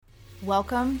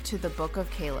Welcome to the Book of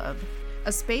Caleb,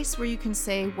 a space where you can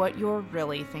say what you're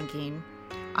really thinking.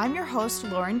 I'm your host,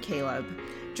 Lauren Caleb.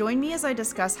 Join me as I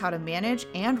discuss how to manage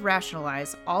and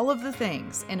rationalize all of the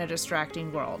things in a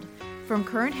distracting world, from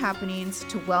current happenings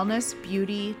to wellness,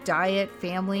 beauty, diet,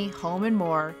 family, home, and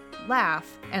more.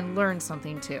 Laugh and learn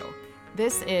something too.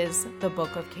 This is the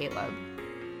Book of Caleb.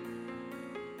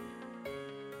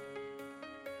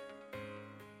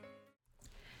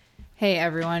 Hey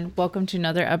everyone, welcome to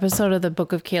another episode of the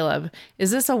Book of Caleb. Is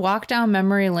this a walk down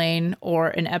memory lane or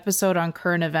an episode on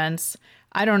current events?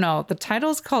 I don't know. The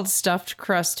title is called Stuffed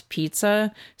Crust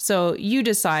Pizza, so you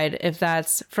decide if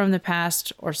that's from the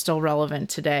past or still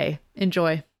relevant today.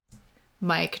 Enjoy.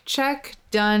 Mic check,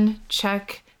 done,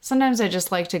 check. Sometimes I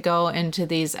just like to go into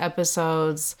these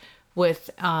episodes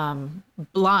with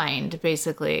blind,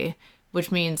 basically, which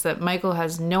means that Michael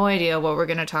has no idea what we're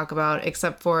going to talk about,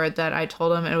 except for that I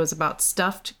told him it was about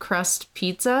stuffed crust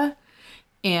pizza,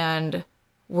 and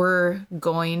we're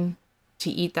going to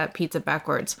eat that pizza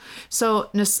backwards. So,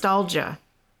 nostalgia,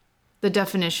 the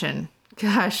definition.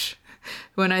 Gosh,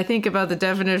 when I think about the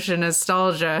definition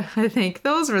nostalgia, I think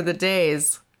those were the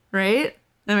days, right?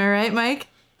 Am I right, Mike?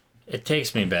 It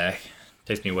takes me back.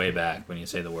 Takes me way back when you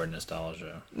say the word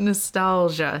nostalgia.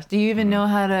 Nostalgia. Do you even know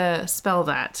how to spell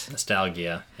that?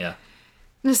 Nostalgia, yeah.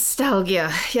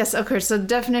 Nostalgia. Yes, okay, so the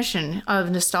definition of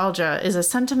nostalgia is a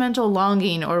sentimental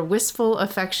longing or wistful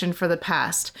affection for the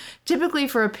past, typically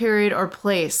for a period or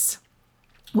place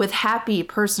with happy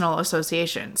personal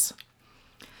associations.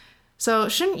 So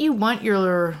shouldn't you want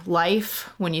your life,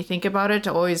 when you think about it,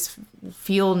 to always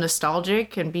feel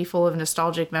nostalgic and be full of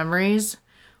nostalgic memories?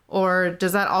 Or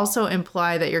does that also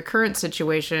imply that your current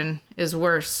situation is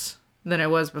worse than it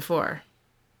was before?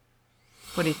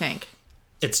 What do you think?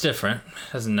 It's different.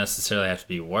 It doesn't necessarily have to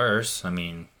be worse. I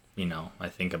mean, I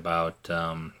think about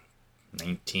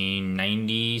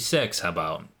 1996. How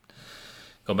about?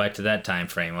 Go back to that time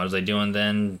frame. What was I doing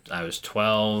then? I was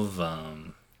 12.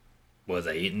 Was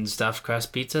I eating stuffed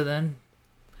crust pizza then?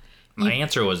 My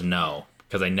answer was no,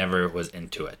 because I never was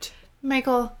into it.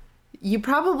 Michael, you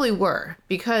probably were,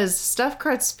 because stuffed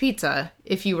crust pizza,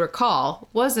 if you recall,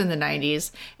 was in the 90s,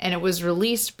 and it was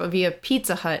released via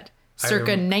Pizza Hut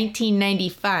circa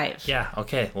 1995. Yeah,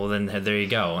 okay. Well, then there you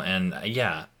go. And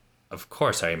yeah, of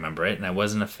course I remember it, and I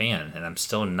wasn't a fan, and I'm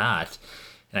still not.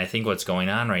 And I think what's going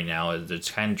on right now is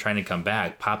it's kind of trying to come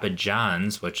back. Papa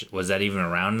John's, which was that even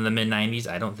around in the mid-90s?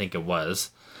 I don't think it was.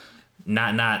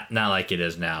 Not like it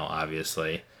is now,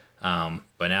 obviously. But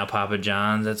now Papa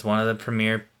John's, it's one of the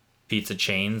premier pizza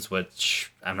chains,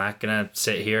 which I'm not going to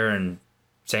sit here and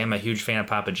say I'm a huge fan of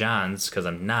Papa John's, because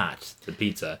I'm not. The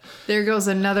pizza. There goes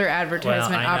another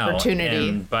advertisement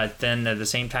opportunity. But then at the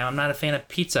same time, I'm not a fan of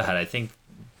Pizza Hut. I think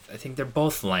they're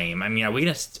both lame. I mean, are we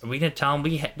gonna tell them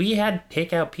we had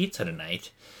takeout pizza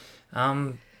tonight?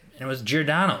 And it was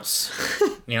Giordano's.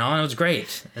 And it was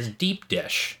great. It was deep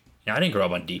dish. I didn't grow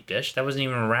up on deep dish. That wasn't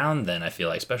even around then, I feel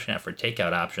like, especially not for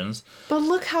takeout options. But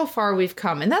look how far we've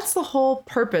come. And that's the whole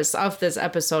purpose of this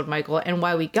episode, Michael, and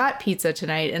why we got pizza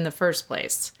tonight in the first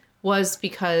place, was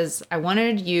because I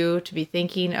wanted you to be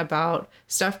thinking about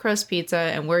stuffed crust pizza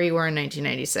and where you were in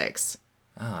 1996.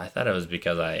 Oh, I thought it was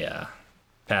because I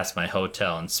passed my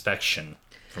hotel inspection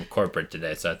from corporate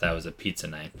today, so I thought it was a pizza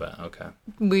night, but okay.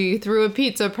 We threw a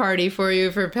pizza party for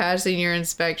you for passing your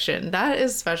inspection. That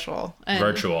is special. And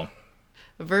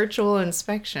virtual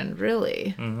inspection,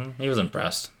 really? Mm-hmm. He was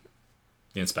impressed.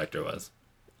 The inspector was.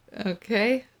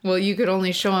 Okay. Well, you could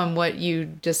only show him what you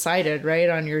decided, right,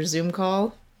 on your Zoom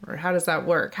call? Or how does that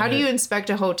work? How do you inspect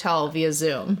a hotel via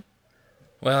Zoom?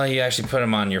 Well, you actually put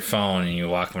them on your phone and you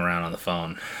walk them around on the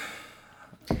phone.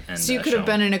 And, so you could have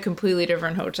been in a completely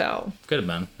different hotel. Could have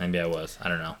been. Maybe I was. I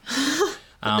don't know.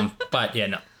 But yeah,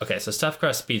 no. Okay, so stuffed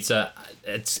crust pizza,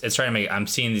 it's trying to make. I'm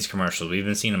seeing these commercials. We've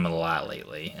been seeing them a lot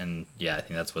lately, and yeah, I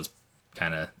think that's what's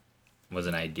kind of was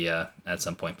an idea at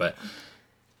some point. But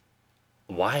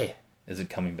why is it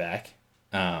coming back?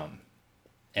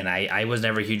 And I was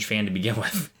never a huge fan to begin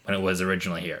with when it was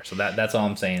originally here. So that's all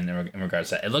I'm saying in regards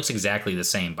to that. It looks exactly the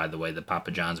same, by the way, the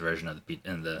Papa John's version of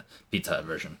the Pizza Hut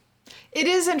version. It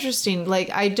is interesting. Like,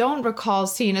 I don't recall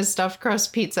seeing a stuffed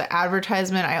crust pizza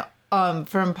advertisement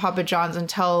from Papa John's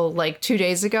until like 2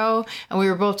 days ago, and we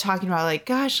were both talking about like,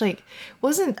 gosh, like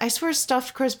I swear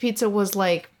stuffed crust pizza was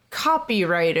like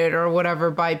copyrighted or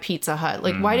whatever by Pizza Hut.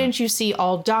 Like, why didn't you see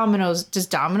all Domino's? Does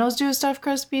Domino's do a stuffed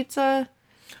crust pizza?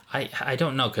 I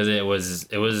don't know, because it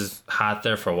was hot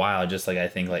there for a while, just like I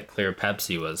think like Clear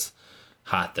Pepsi was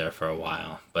hot there for a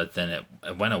while, but then it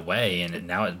went away,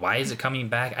 and why is it coming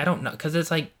back? I don't know, because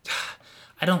it's like,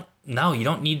 I don't know. You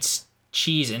don't need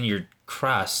cheese in your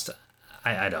crust.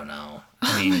 I don't know.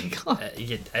 I mean,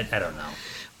 I don't know.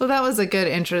 Well, that was a good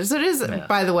intro. So it is,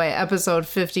 by the way, episode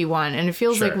 51. And it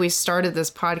feels like we started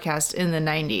this podcast in the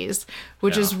 90s,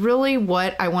 which is really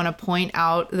what I want to point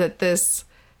out that this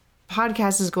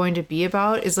podcast is going to be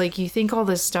about. Is like, you think all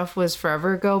this stuff was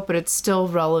forever ago, but it's still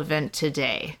relevant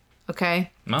today.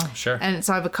 Okay? Oh, sure. And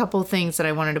so I have a couple things that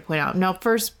I wanted to point out. Now,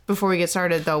 first, before we get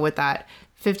started, though, with that,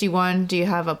 51, do you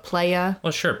have a playa?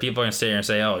 Well, sure. People are going to sit here and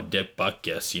say, oh, Dick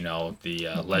Butkus,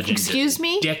 the legend. Excuse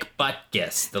me? Dick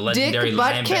Butkus, the legendary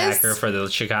linebacker for the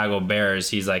Chicago Bears.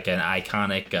 He's like an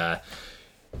iconic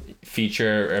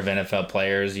feature of NFL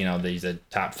players. He's a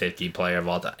top 50 player of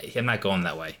all time. I'm not going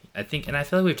that way. I think, and I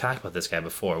feel like we've talked about this guy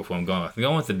before. Who I'm going with. I'm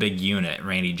going with the big unit,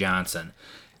 Randy Johnson,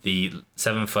 the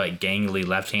 7-foot gangly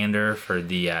left-hander for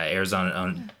the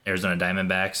Arizona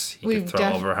Diamondbacks. He could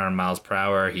throw over 100 miles per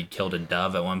hour. He killed a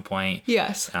dove at one point.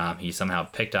 Yes. He somehow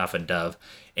picked off a dove.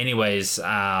 Anyways,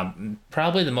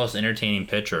 probably the most entertaining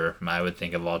pitcher I would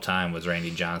think of all time was Randy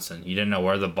Johnson. You didn't know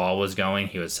where the ball was going.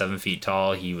 He was 7 feet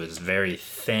tall. He was very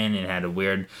thin and had a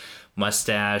weird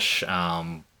mustache.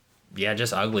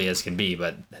 Just ugly as can be.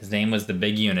 But his name was the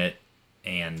big unit,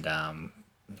 and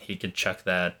he could chuck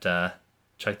that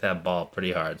ball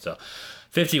pretty hard. So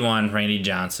 51, Randy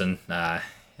Johnson. I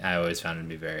always found him to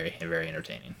be very, very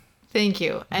entertaining. Thank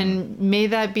you. And may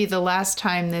that be the last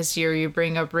time this year you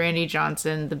bring up Randy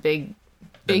Johnson, the big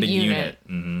unit.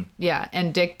 Mm-hmm. Yeah,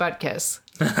 and Dick Butkus.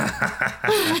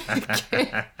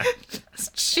 Okay.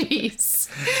 Jeez.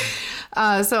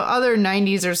 So other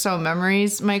 90s or so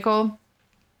memories, Michael.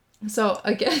 So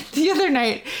again, the other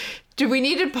night, do we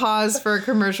need to pause for a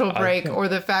commercial break or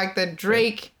the fact that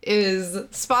Drake is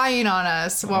spying on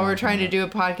us while we're trying to do a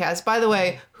podcast? By the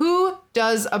way, who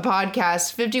does a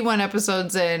podcast 51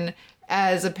 episodes in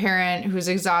as a parent who's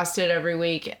exhausted every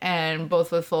week and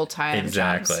both with full-time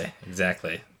jobs?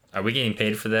 Exactly. Are we getting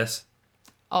paid for this?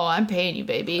 Oh, I'm paying you,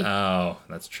 baby. Oh,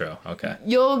 that's true. Okay.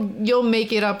 You'll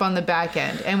make it up on the back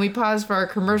end. And we pause for our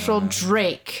commercial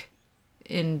Drake.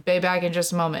 Be back in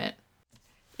just a moment.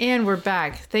 And we're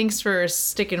back. Thanks for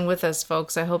sticking with us,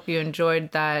 folks. I hope you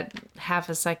enjoyed that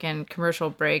half-a-second commercial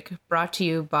break brought to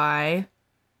you by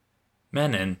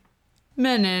Menon.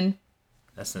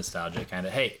 That's nostalgic, kind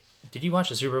of. Hey, did you watch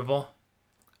the Super Bowl?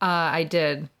 I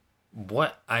did.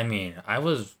 What? I mean,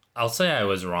 I'll say I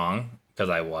was wrong, because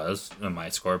I was in my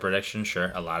score prediction.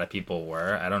 Sure, a lot of people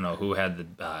were. I don't know who had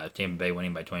the Tampa Bay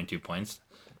winning by 22 points.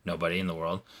 Nobody in the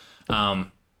world.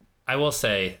 I will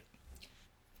say...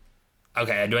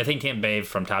 Okay, do I think Tampa Bay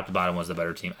from top to bottom was the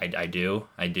better team? I do.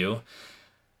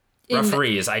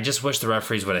 Referees, I just wish the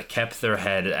referees would have kept their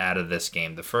head out of this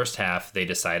game. The first half, they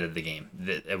decided the game.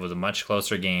 It was a much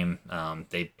closer game.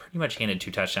 They pretty much handed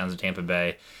 2 touchdowns to Tampa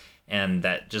Bay, and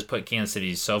that just put Kansas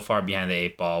City so far behind the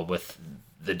 8 ball with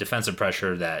the defensive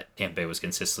pressure that Tampa Bay was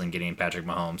consistently getting Patrick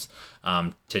Mahomes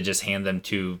to just hand them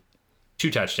two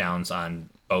touchdowns on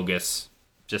bogus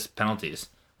just penalties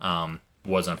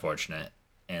was unfortunate.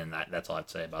 And that's all I have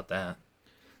to say about that.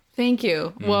 Thank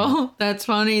you. Well, that's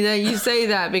funny that you say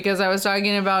that because I was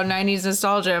talking about 90s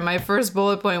nostalgia. And my first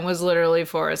bullet point was literally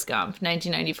Forrest Gump,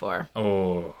 1994.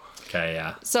 Oh, okay,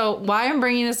 yeah. So why I'm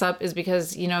bringing this up is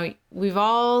because, we've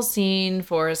all seen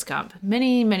Forrest Gump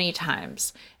many, many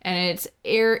times. And it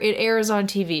airs on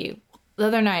TV. The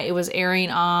other night, it was airing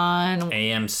on...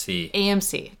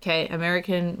 AMC, okay?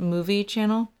 American Movie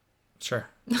Channel? Sure.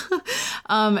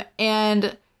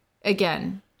 And...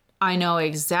 Again, I know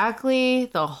exactly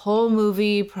the whole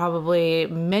movie, probably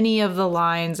many of the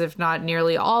lines, if not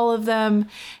nearly all of them,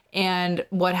 and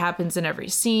what happens in every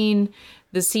scene.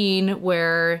 The scene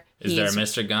where Is there a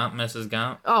Mr. Gump, Mrs.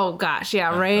 Gump? Oh, gosh,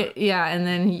 yeah, right? Yeah, and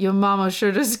then your mama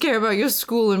sure does care about your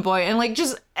schooling, boy. And,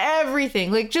 just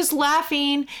everything. Just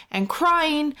laughing and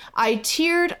crying. I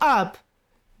teared up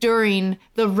during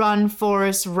the Run,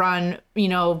 Forrest, Run,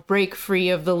 break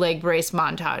free of the leg brace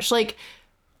montage.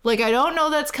 I don't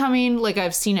know that's coming.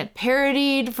 I've seen it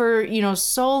parodied for,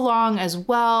 so long as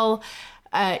well.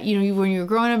 When you're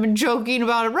growing up and joking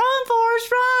about it, run,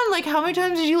 Forrest, run. How many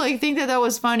times did you, think that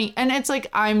was funny? And it's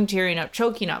I'm tearing up,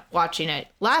 choking up, watching it.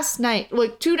 Last night,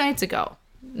 2 nights ago.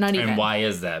 Not even. And why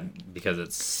is that? Because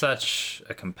it's such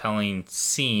a compelling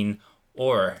scene,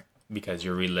 or because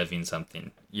you're reliving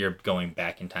something. You're going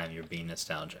back in time. You're being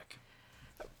nostalgic.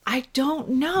 I don't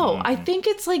know. Mm-hmm. I think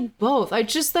it's both.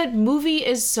 That movie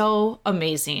is so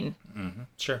amazing. Mm-hmm.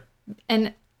 Sure.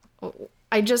 And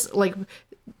I just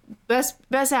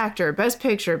best actor, best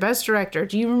picture, best director.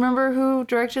 Do you remember who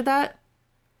directed that?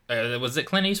 Was it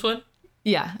Clint Eastwood?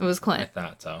 Yeah, it was Clint. I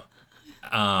thought so.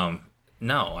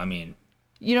 No, I mean.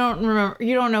 You don't remember?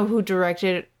 You don't know who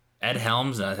directed it? Ed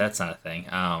Helms? No, that's not a thing.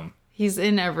 He's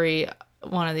in every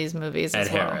one of these movies Ed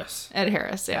as well. Harris. Ed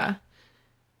Harris, yeah.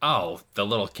 Oh, the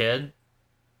little kid?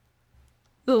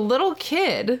 The little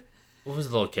kid. What was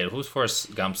the little kid? Who's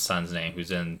Forrest Gump's son's name? Who's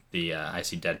in the I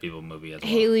See Dead People movie as well?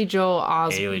 Haley Joel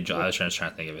Osment. Haley Joel. I was trying to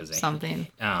think of his name. Something.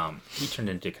 He turned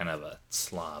into kind of a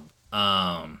slob.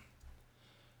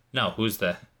 No, who is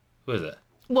it?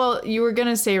 Well, you were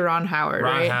gonna say Ron Howard,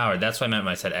 Ron right? Howard. That's what I meant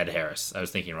when I said Ed Harris. I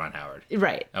was thinking Ron Howard.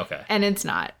 Right. Okay. And it's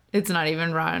not. It's not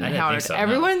even Ron didn't Howard. think so, no.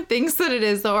 Everyone thinks that it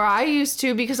is, though, or I used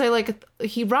to, because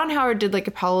Ron Howard did like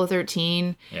Apollo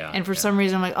 13. Yeah, And for some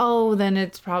reason I'm like, oh, then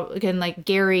it's probably again like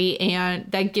Gary, and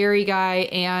that Gary guy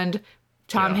and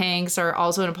Tom Hanks are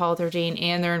also in Apollo 13,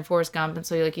 and they're in Forrest Gump, and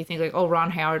so you think like, oh,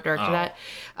 Ron Howard directed that.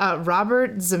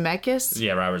 Robert Zemeckis.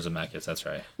 Yeah, Robert Zemeckis. That's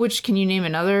right. Which, can you name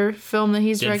another film that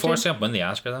he's Did directed? Forrest Gump win the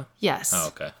Oscar though? Yes. Oh,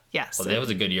 okay. Yes. Well, that was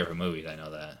a good year for movies. I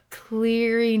know that.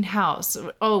 Clearing House.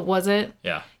 Oh, was it?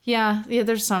 Yeah. Yeah.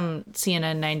 There's some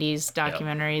CNN 90s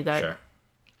documentary that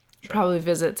Sure. probably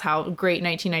visits how great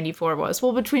 1994 was.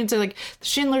 Well, between like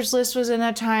Schindler's List was in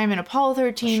that time, and Apollo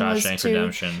 13 was Shawshank too.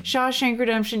 Redemption. Shawshank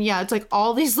Redemption. Yeah, it's like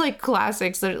all these like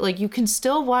classics that like you can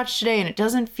still watch today, and it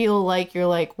doesn't feel like you're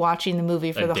like watching the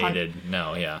movie for Dated.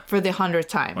 No, yeah. for the 100th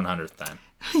time. 100th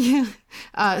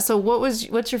time. So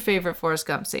what's your favorite Forrest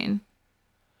Gump scene?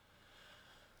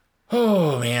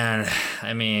 Oh man,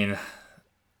 I mean,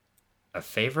 a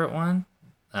favorite one.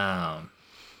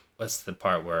 What's the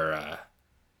part where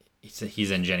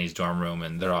he's in Jenny's dorm room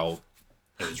and it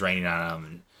was raining on him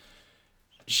and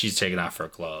she's taking off her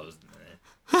clothes.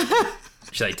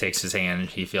 She like takes his hand and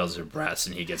he feels her breasts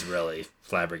and he gets really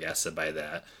flabbergasted by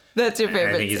that. That's your favorite.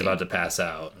 And I think he's scene. about to pass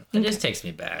out. It just takes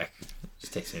me back.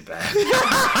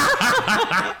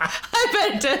 I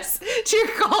bet it does. To your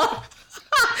college,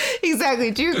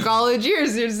 exactly, to your college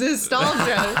years, there's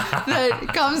nostalgia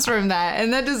that comes from that,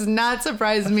 and that does not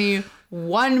surprise me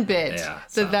one bit. Yeah,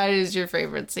 that is your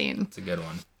favorite scene. It's a good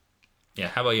one. Yeah,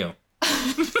 how about you?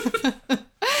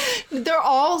 They're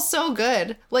all so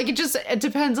good. Like it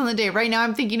depends on the day. Right now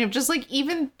I'm thinking of just like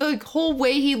even the whole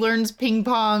way he learns ping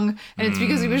pong, and it's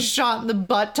because he was shot in the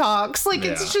buttocks. Like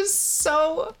it's just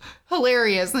so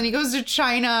hilarious. And then he goes to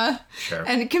China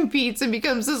and competes and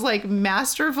becomes this like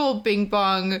masterful ping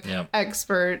pong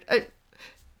expert.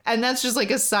 And that's just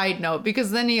like a side note,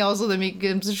 because then he also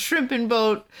becomes a shrimp and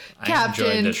boat captain. I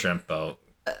enjoyed the shrimp boat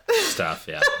stuff.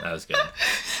 Yeah, that was good.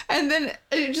 And then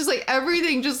it just like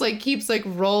everything just like keeps like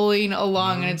rolling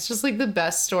along, and it's just like the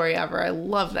best story ever. I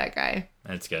love that guy.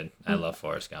 That's good. I love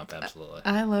Forrest Gump. Absolutely.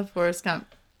 I love Forrest Gump.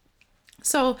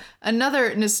 So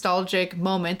another nostalgic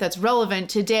moment that's relevant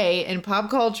today in pop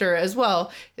culture as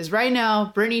well is right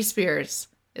now Britney Spears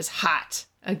is hot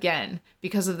again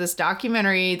because of this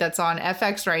documentary that's on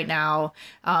FX right now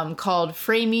called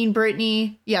Framing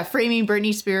Britney. Yeah, Framing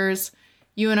Britney Spears.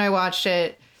 You and I watched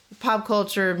it. Pop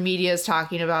culture media is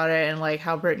talking about it and like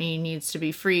how Britney needs to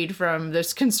be freed from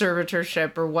this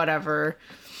conservatorship or whatever.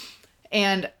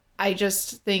 And I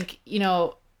just think,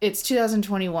 it's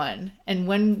 2021. And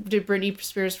when did Britney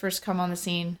Spears first come on the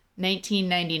scene?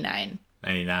 1999.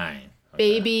 99. Okay.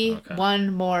 Baby,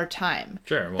 One More Time.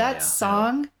 Sure. Well, that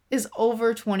song is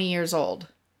over 20 years old.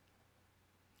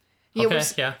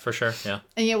 Yeah, for sure. Yeah.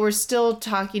 And yet we're still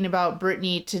talking about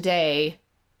Britney today.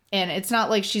 And it's not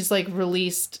like she's like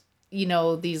released,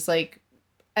 these like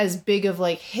as big of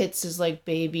like hits as like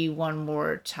Baby One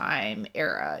More Time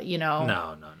era,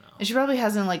 No. And she probably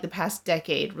hasn't like the past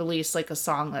decade released like a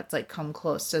song that's like come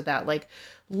close to that like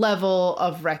level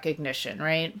of recognition,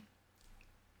 right?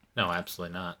 No,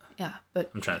 absolutely not. Yeah,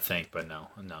 but I'm trying to think, but no.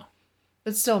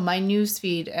 But still, my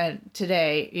newsfeed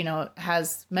today,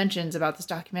 has mentions about this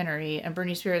documentary and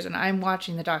Britney Spears, and I'm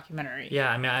watching the documentary.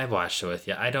 Yeah, I mean, I watched it with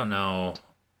you. I don't know.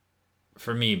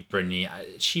 For me, Britney,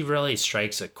 she really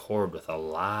strikes a chord with a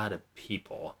lot of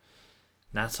people.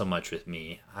 Not so much with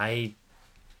me. I've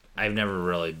never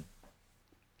really.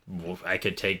 I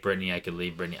could take Britney. I could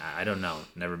leave Britney. I don't know.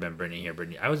 Never been Britney here.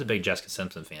 Britney. I was a big Jessica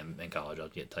Simpson fan in college. I'll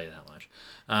tell you that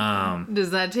much.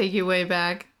 Does that take you way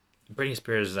back? Britney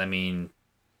Spears. I mean,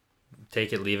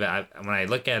 take it, leave it. When I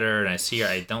look at her and I see her,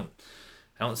 I don't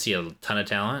see a ton of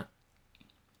talent.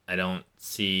 I don't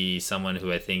see someone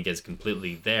who I think is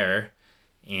completely there.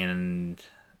 And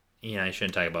I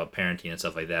shouldn't talk about parenting and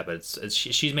stuff like that, but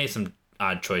she's made some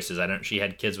odd choices. She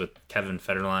had kids with Kevin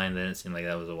Federline. That didn't seem like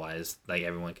that was a wise, like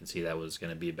everyone can see that was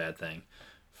going to be a bad thing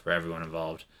for everyone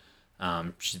involved.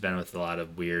 She's been with a lot of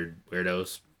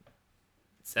weirdos.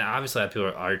 So obviously, a lot of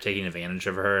people are taking advantage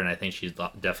of her, and I think she's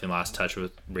definitely lost touch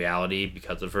with reality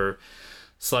because of her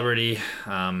celebrity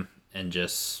and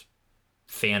just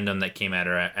fandom that came at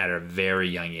her at a very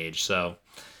young age. So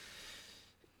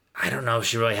I don't know if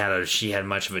she had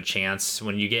much of a chance.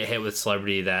 When you get hit with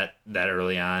celebrity that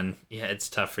early on, yeah, it's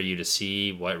tough for you to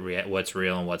see what's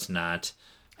real and what's not.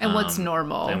 And what's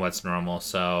normal.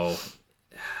 So,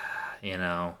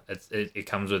 it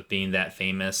comes with being that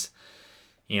famous.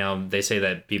 They say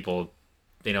that people,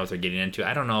 they know what they're getting into.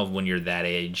 I don't know when you're that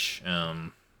age,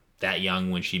 that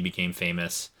young when she became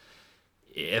famous,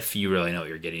 if you really know what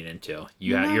you're getting into.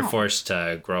 You're forced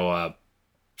to grow up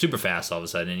super fast all of a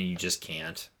sudden, and you just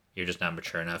can't. You're just not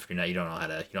mature enough. You don't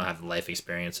have the life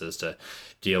experiences to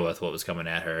deal with what was coming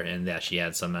at her, and that she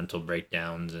had some mental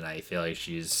breakdowns. And I feel like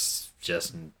she's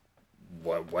just,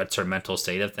 what's her mental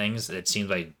state of things? It seems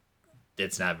like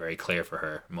it's not very clear for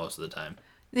her most of the time.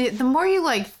 The more you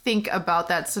think about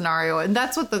that scenario, and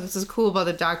that's what this is cool about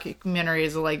the documentary,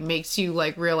 is it makes you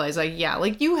realize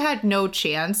you had no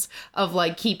chance of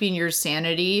keeping your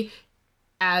sanity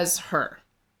as her.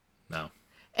 No.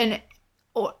 And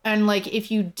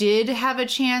if you did have a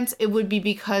chance, it would be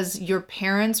because your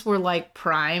parents were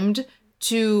primed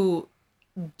to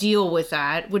deal with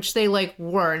that, which they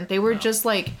weren't. They were just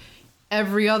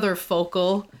every other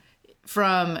focal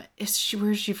from.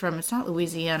 Where's she from? It's not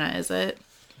Louisiana, is it?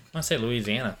 I want to say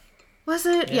Louisiana. Was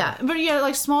it? Yeah.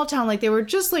 But small town, they were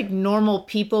just normal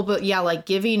people, but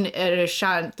giving it a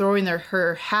shot and throwing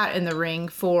her hat in the ring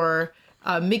for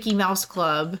Mickey Mouse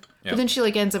Club. Yep. But then she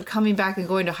ends up coming back and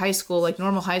going to high school,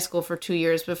 normal high school, for 2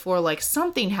 years before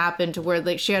something happened to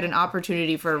where she had an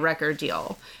opportunity for a record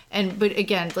deal. But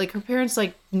again, her parents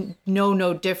know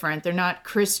no different. They're not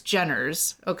Kris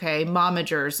Jenners, okay,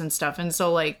 momagers and stuff. And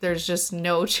so there's just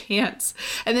no chance.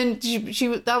 And then she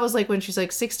that was when she's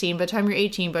 16. By the time you're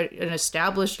 18, but an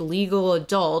established legal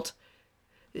adult,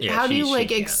 how do you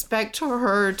expect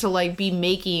her to be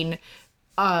making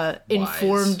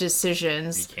informed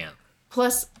decisions? You can't.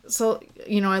 Plus, so, I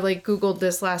Googled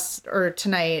this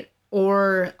tonight,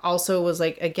 or also was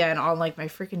again on my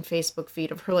freaking Facebook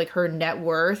feed of her, her net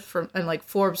worth and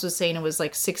Forbes was saying it was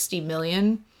 60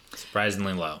 million.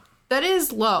 Surprisingly low. That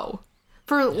is low.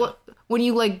 When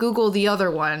you Google the other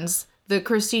ones, the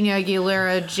Christina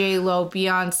Aguilera, J-Lo,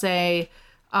 Beyonce,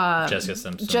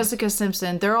 Jessica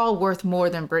Simpson, they're all worth more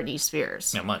than Britney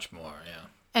Spears. Yeah, much more, yeah.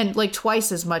 And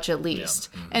twice as much at least.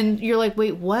 Yeah. Mm-hmm. And you're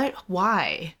wait, what?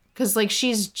 Why? Because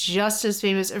she's just as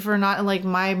famous, if we're not in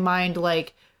my mind,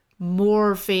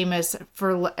 more famous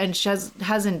for, and she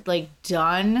hasn't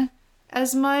done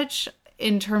as much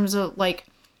in terms of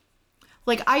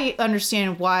I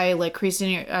understand why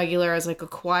Christina Aguilera has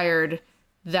acquired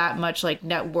that much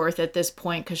net worth at this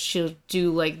point, because she'll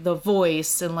do The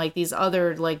Voice and these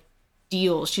other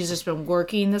deals. She's just been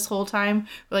working this whole time.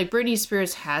 But Britney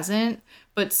Spears hasn't,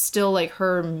 but still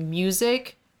her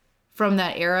music from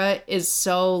that era is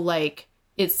so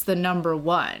it's the number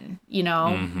one,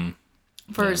 Mm-hmm.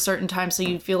 for a certain time. So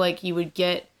you feel you would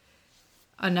get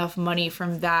enough money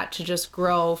from that to just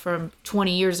grow from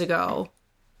 20 years ago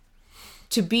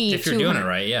to be, if you're doing it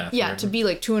right, to be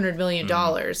 $200 million.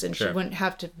 Mm-hmm. And sure. She wouldn't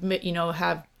have to,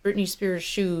 have Britney Spears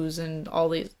shoes and all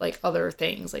these other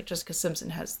things. Jessica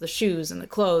Simpson has the shoes and the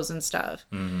clothes and stuff.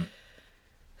 Mm-hmm.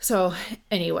 So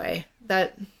anyway,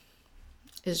 that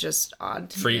is just odd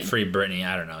to me. Free Britney,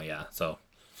 I don't know, yeah. So,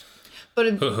 but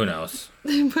who knows?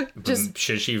 Just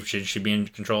should she be in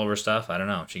control of her stuff? I don't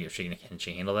know. Can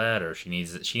she handle that, or she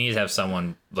needs to have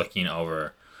someone looking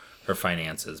over her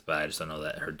finances? But I just don't know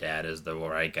that her dad is the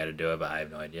right guy to do it. But I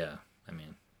have no idea. I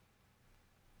mean,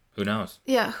 who knows?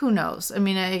 Yeah, who knows? I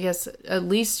mean, I guess at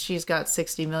least she's got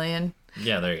 60 million.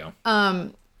 Yeah, there you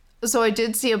go. So I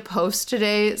did see a post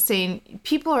today saying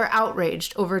people are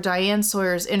outraged over Diane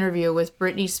Sawyer's interview with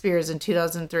Britney Spears in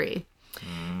 2003.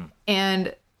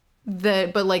 And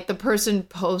the person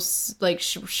posts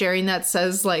sharing that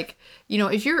says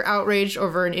if you're outraged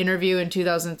over an interview in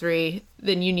 2003,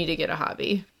 then you need to get a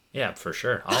hobby. Yeah, for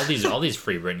sure. All these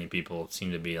free Britney people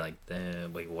seem to be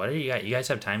what are you guys? You guys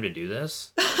have time to do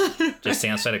this? Just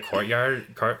stand outside a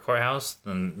courthouse,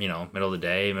 and middle of the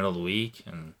day, middle of the week,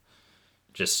 and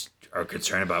just are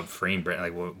concerned about freeing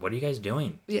Britney. What are you guys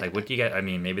doing? Yeah. What do you guys? I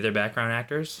mean, maybe they're background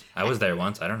actors. I was there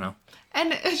once. I don't know.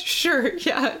 And sure,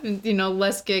 yeah,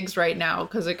 less gigs right now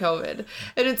because of COVID.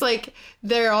 And it's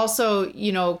they're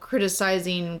also,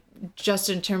 criticizing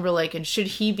Justin Timberlake, and should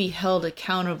he be held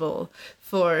accountable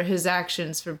for his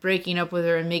actions for breaking up with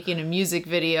her and making a music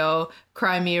video,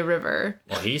 Cry Me a River.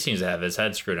 Well, he seems to have his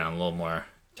head screwed on a little more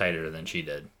tighter than she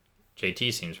did.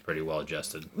 JT seems pretty well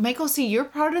adjusted. Michael, see, you're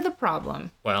part of the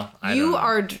problem. Well, You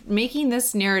are making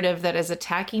this narrative that is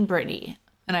attacking Britney,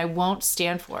 and I won't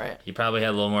stand for it. He probably had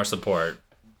a little more support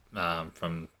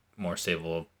from more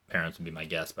stable parents would be my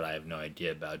guess, but I have no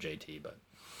idea about JT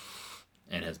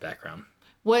and his background.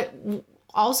 what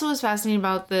also is fascinating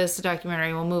about this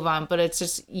documentary, we'll move on, but it's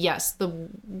just, yes,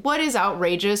 what is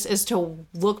outrageous is to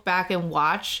look back and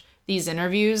watch these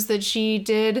interviews that she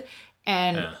did,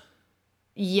 and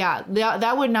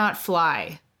that would not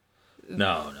fly.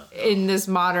 No. In this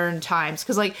modern times,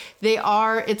 because like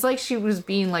it's like she was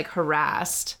being like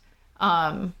harassed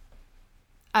at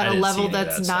a level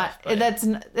that's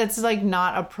like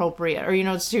not appropriate,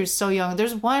 or she was so young.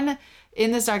 There's one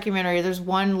in this documentary, there's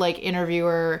one like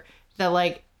interviewer that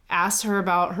like asked her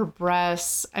about her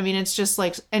breasts. I mean, it's just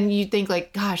like, and you think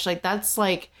like, gosh, like that's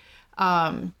like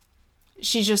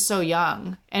she's just so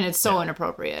young, and it's so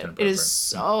inappropriate. It is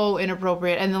so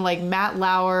inappropriate. And then like Matt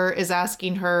Lauer is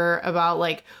asking her about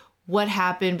like what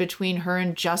happened between her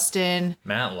and Justin.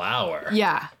 Matt Lauer.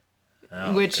 Yeah.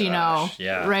 Oh, which, gosh.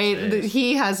 Yeah, right? geez.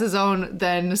 He has his own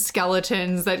then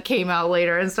skeletons that came out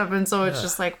later and stuff. And so it's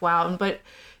just like, wow. But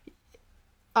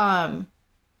at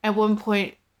one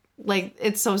point, like,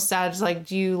 it's so sad. It's like,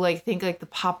 do you like think like the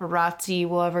paparazzi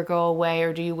will ever go away,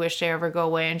 or do you wish they ever go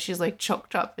away? And she's like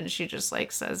choked up, and she just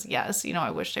like says, yes, I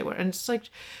wish they would. And it's like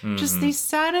just the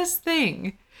saddest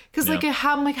thing. Because like,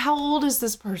 how old is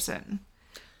this person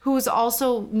who's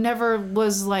also never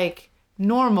was like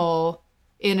normal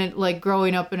in it, like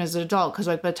growing up and as an adult? Because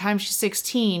like by the time she's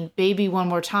 16, Baby One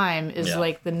More Time is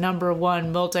like the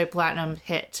 #1 multi-platinum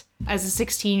hit as a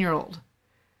 16-year-old.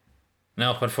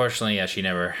 No, unfortunately, she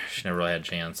never really had a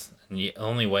chance. And the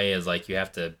only way is like you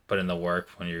have to put in the work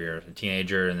when you're a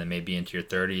teenager, and then maybe into your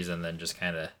 30s, and then just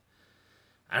kind of,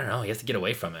 I don't know, you have to get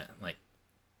away from it. Like,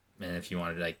 and if you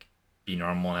want to like be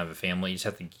normal and have a family, you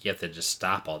have to just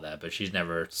stop all that. But she's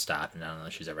never stopped, and I don't know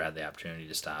if she's ever had the opportunity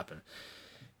to stop. And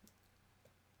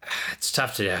it's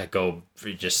tough to go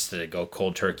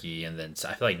cold turkey. And then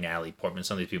I feel like Natalie Portman,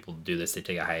 some of these people do this, they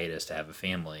take a hiatus to have a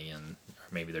family, and or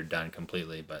maybe they're done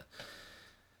completely, but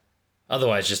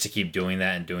otherwise, just to keep doing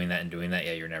that and doing that and doing that,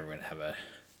 you're never going to have a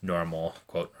normal,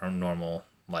 quote, or normal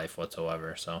life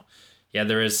whatsoever. So, yeah,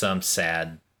 there is some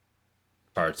sad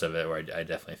parts of it where I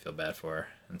definitely feel bad for her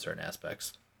in certain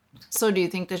aspects. So do you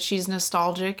think that she's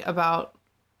nostalgic about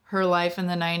her life in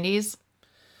the 90s?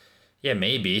 Yeah,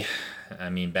 maybe. I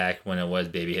mean, back when it was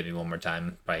Baby Hit Me One More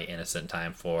Time, probably innocent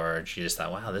time for her, and she just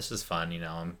thought, wow, this is fun,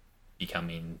 I'm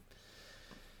becoming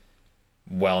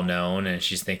well known, and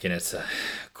she's thinking it's a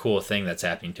cool thing that's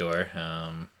happening to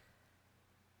her,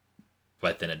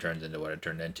 but then it turns into what it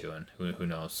turned into, and who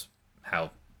knows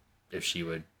how, if she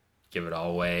would give it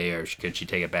all away, or could she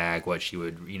take it back, what she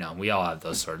would, we all have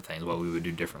those sort of things, what we would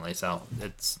do differently. So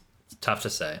it's tough to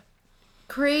say.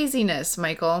 Craziness,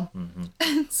 Michael.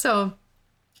 So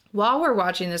while we're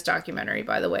watching this documentary,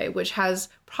 by the way, which has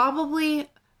probably,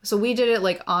 so we did it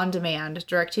like on demand,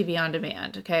 DirecTV on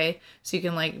demand, okay? So you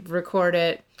can like record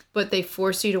it, but they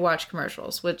force you to watch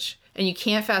commercials, and you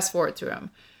can't fast forward through them.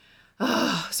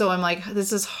 So I'm like,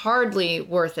 this is hardly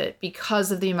worth it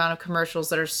because of the amount of commercials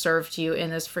that are served to you in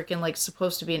this freaking like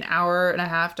supposed to be an hour and a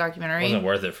half documentary. It wasn't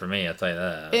worth it for me, I'll tell you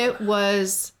that. It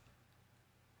was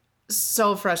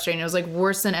so frustrating. It was like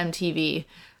worse than MTV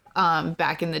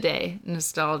back in the day.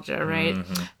 Nostalgia, right?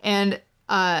 And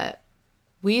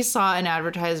we saw an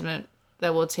advertisement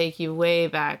that will take you way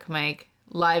back, Mike.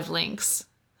 Live Links.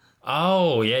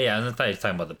 Oh, yeah. I thought you were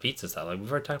talking about the pizza stuff. Like, we've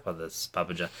already talked about this,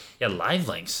 Papa John. Yeah, Live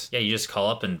Links. Yeah, you just call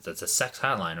up, and it's a sex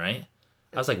hotline, right?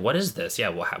 I was like, what is this? Yeah,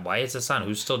 why is this on?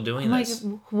 Who's still doing this?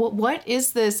 Like, what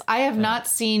is this? I have not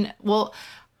seen... Well,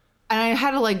 and I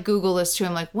had to, like, Google this, too.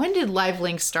 I'm like, when did Live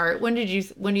Links start? Do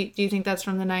you think that's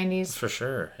from the 90s? For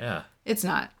sure, yeah. It's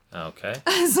not. Okay.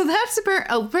 So that's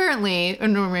apparently,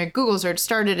 a Google search,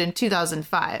 started in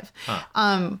 2005.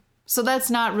 Huh. So that's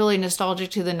not really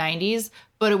nostalgic to the 90s,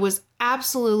 but it was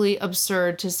absolutely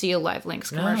absurd to see a Live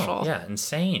Links commercial. No, yeah,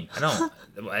 insane.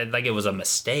 Like it was a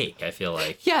mistake, I feel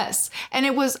like. Yes, and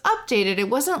it was updated. It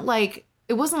wasn't like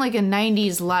a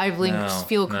 90s Live Links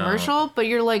commercial, but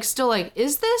you're like still like,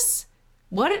 is this?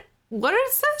 What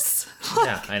is this?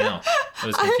 Yeah, I know. It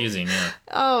was confusing, yeah.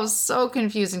 Oh, so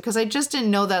confusing, because I just didn't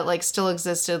know that like still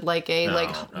existed like a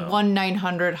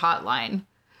 1-900 hotline.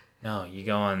 No, you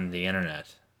go on the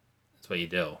internet. That's what you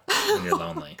do when you're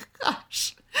lonely.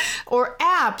 Gosh. Or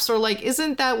apps, or like,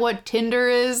 isn't that what Tinder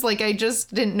is? Like, I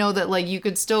just didn't know that like you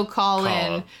could still call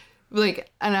in. Up. Like,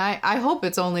 and I hope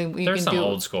it's only There's some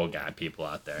old school guy people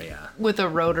out there, yeah. With a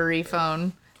rotary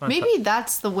phone. Maybe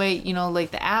that's the way,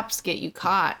 like the apps get you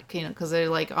caught, because they're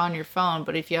like on your phone.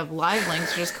 But if you have Live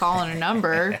Links, you're just calling a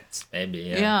number. Maybe,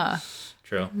 yeah. Yeah.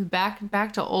 True.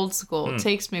 Back to old school. It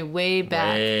takes me way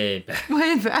back.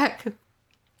 Way back.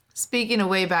 Speaking of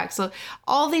way back. So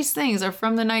all these things are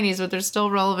from the 90s, but they're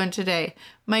still relevant today.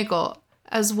 Michael,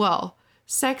 as well.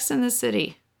 Sex in the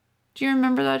City. Do you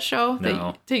remember that show?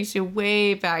 No. That takes you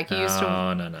way back. You used to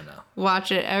No.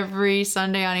 watch it every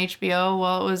Sunday on HBO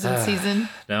while it was in season.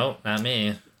 No, not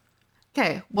me.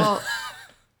 Okay, well,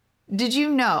 did you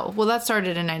know? Well, that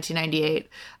started in 1998.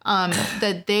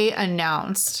 That they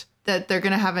announced that they're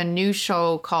going to have a new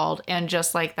show called And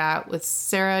Just Like That with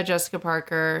Sarah Jessica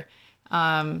Parker,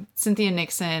 Cynthia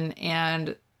Nixon,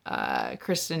 and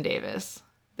Kristen Davis.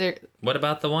 What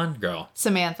about the one girl?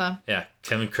 Samantha. Yeah,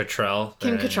 Kim Cattrall.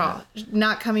 Kim Cattrall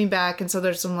not coming back, and so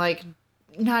there's some like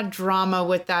not drama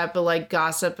with that, but like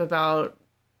gossip about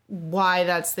why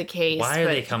that's the case. Why are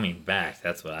they coming back?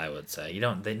 That's what I would say.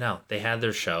 They had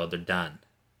their show. They're done.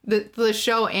 The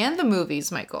show and the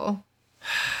movies, Michael.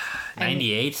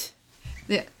 98.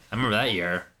 Yeah. I remember that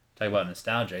year. Talk about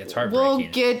nostalgia. It's heartbreaking.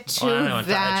 We'll get to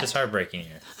that. It's just heartbreaking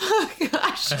here. Oh,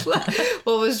 gosh.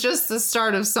 Well, it was just the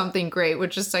start of something great,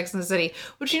 which is Sex and the City.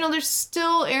 Which, they're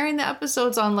still airing the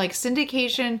episodes on, like,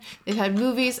 syndication. They've had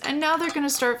movies. And now they're going to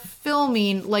start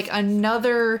filming, like,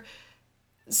 another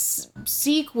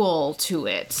sequel to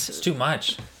it. It's too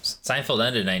much. Seinfeld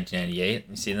ended in 1998.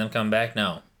 You see them come back?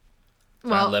 No.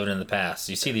 They're not living in the past.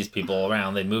 You see these people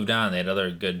around. They moved on. They had other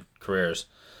good careers.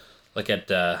 Look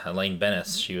at Elaine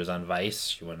Bennis. She was on Vice.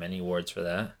 She won many awards for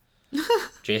that.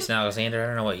 Jason Alexander, I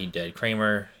don't know what he did.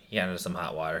 Kramer, he got into some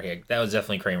hot water. That was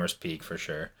definitely Kramer's peak for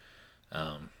sure.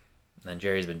 And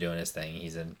Jerry's been doing his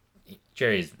thing.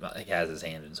 Jerry's has his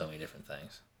hand in so many different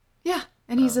things. Yeah,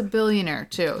 and he's a billionaire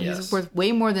too. Yes. He's worth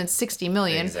way more than $60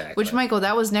 million. Exactly. Which, Michael,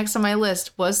 that was next on my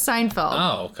list, was Seinfeld.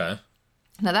 Oh, okay.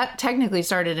 Now that technically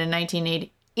started in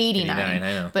 1989, 89, I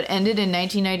know. but ended in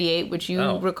 1998, which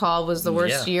you recall was the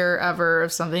worst year ever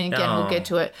of something. Again, we'll get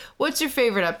to it. What's your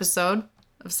favorite episode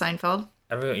of Seinfeld?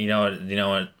 You know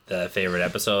what the favorite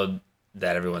episode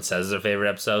that everyone says is their favorite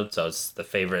episode? So it's the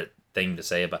favorite thing to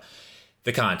say about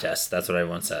the contest. That's what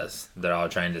everyone says. They're all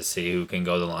trying to see who can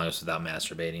go the longest without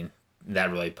masturbating.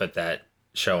 That really put that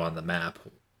show on the map.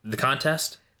 The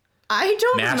contest? I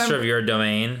don't Master of Your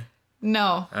Domain?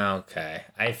 No. Okay.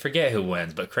 I forget who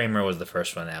wins, but Kramer was the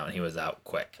first one out, and he was out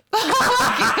quick.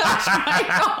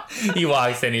 He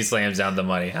walks in, he slams down the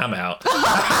money. I'm out.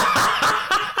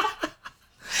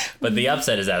 But the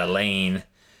upset is that Elaine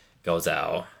goes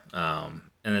out. And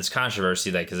it's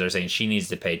controversy because they're saying she needs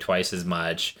to pay twice as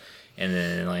much. And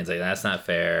then Elaine's like, that's not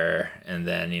fair. And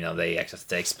then, they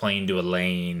explain to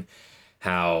Elaine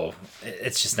how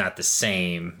it's just not the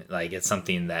same. Like, it's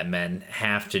something that men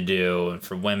have to do. And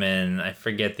for women, I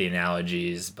forget the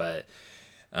analogies, but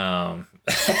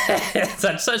it's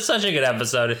such a good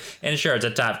episode. And sure, it's a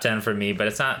top 10 for me, but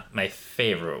it's not my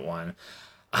favorite one.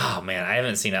 Oh, man, I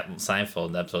haven't seen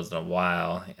Seinfeld episodes in a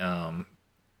while.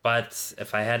 But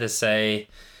if I had to say,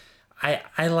 I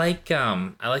like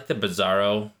the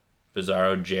Bizarro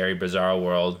Jerry Bizarro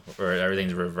world where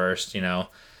everything's reversed.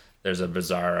 There's a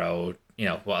Bizarro.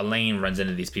 Elaine runs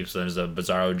into these people. So there's a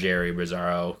Bizarro Jerry,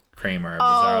 Bizarro Kramer,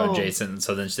 Bizarro Jason.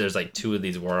 So then there's like two of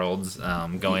these worlds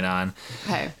going on.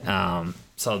 Okay.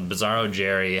 So Bizarro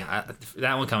Jerry,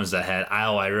 that one comes to the head.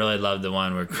 I really love the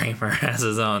one where Kramer has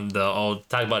his own, talk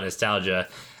about nostalgia.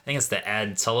 I think it's the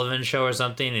Ed Sullivan Show or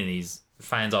something, and he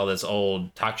finds all this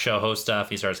old talk show host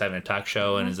stuff. He starts having a talk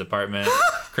show in his apartment.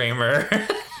 Kramer.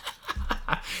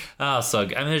 Oh, so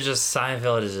good. There's just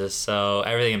Seinfeld is just so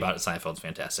everything about Seinfeld's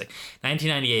fantastic.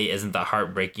 1998 isn't the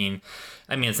heartbreaking.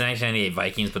 It's 1998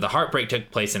 Vikings, but the heartbreak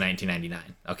took place in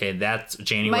 1999. Okay, that's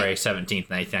January 17th,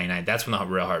 1999. That's when the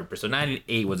real heartbreak. So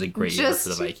 98 was a great year for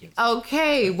the Vikings.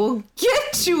 Okay, we'll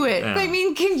get to it.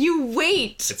 Yeah. Can you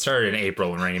wait? It started in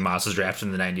April when Randy Moss was drafted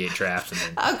in the 98 draft. And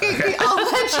then, okay, I'll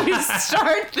let you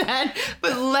start then,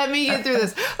 but let me get through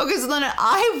this. Okay, so then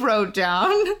I wrote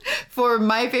down for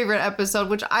my favorite episode,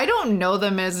 which I don't know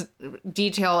them as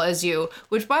detail as you,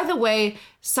 which, by the way,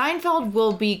 Seinfeld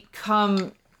will,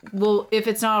 if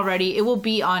it's not already, it will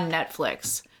be on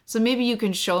Netflix. So maybe you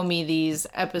can show me these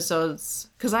episodes,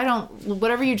 because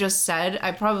whatever you just said,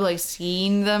 I've probably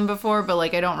seen them before, but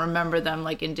I don't remember them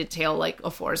in detail, like a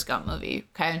Forrest Gump movie.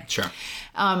 Okay. Sure.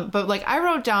 But I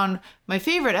wrote down my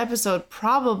favorite episode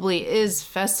probably is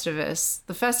Festivus,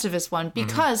 the Festivus one,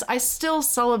 because I still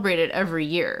celebrate it every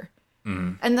year.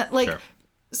 Mm-hmm. And sure.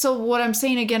 So what I'm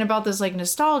saying again about this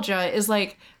nostalgia is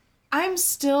I'm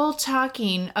still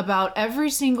talking about every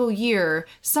single year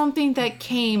something that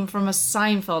came from a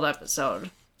Seinfeld episode.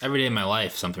 Every day of my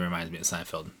life, something reminds me of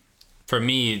Seinfeld. For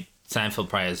me, Seinfeld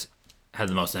probably has had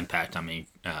the most impact on me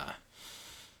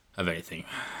of anything.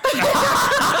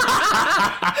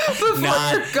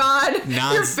 Before God,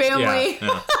 your family.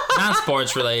 Yeah. Not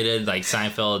sports related, like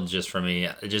Seinfeld. Just for me,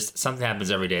 just something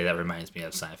happens every day that reminds me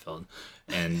of Seinfeld,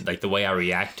 and like the way I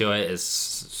react to it is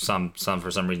some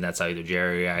for some reason that's how either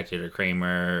Jerry reacted, or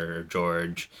Kramer, or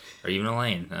George, or even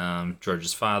Elaine.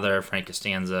 George's father, Frank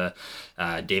Costanza,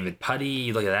 David Putty.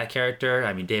 You look at that character.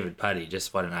 I mean, David Putty,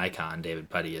 just what an icon David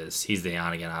Putty is. He's the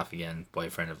on again, off again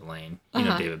boyfriend of Elaine. You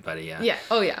know David Putty, yeah. Yeah.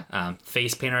 Oh yeah.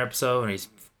 Face painter episode when he's.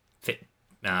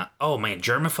 Oh man,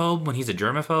 germaphobe when he's a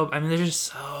germaphobe. I mean, there's just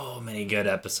so many good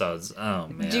episodes. Oh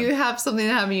man. Do you have something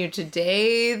that happened to you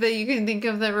today that you can think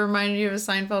of that reminded you of a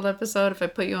Seinfeld episode? If I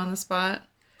put you on the spot.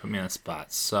 Put me on the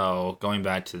spot. So going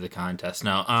back to the contest.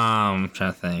 No, I'm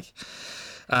trying to think.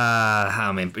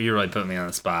 I mean, you really put me on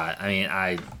the spot. I mean,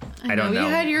 I don't know. You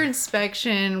had your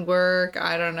inspection work.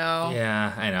 I don't know.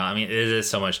 Yeah, I know. I mean, it is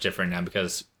so much different now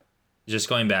because. Just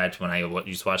going back to when I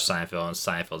used to watch Seinfeld, and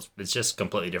Seinfeld, it's just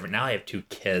completely different. Now I have 2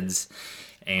 kids,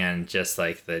 and just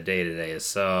like the day-to-day is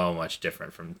so much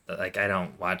different from, like, I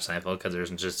don't watch Seinfeld because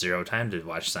there's just zero time to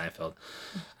watch Seinfeld.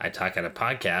 I talk at a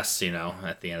podcast,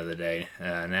 at the end of the day.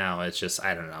 Now it's just,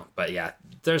 I don't know. But yeah,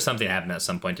 there's something happened at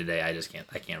some point today. I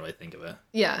can't really think of it.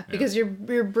 Yeah, because your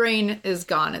brain is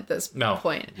gone at this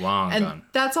point. Long gone.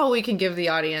 That's all we can give the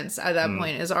audience at that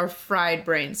point is our fried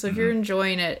brain. So if you're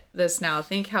enjoying this now,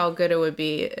 think how good it would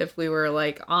be if we were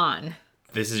like on.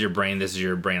 This is your brain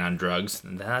on drugs.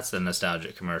 That's the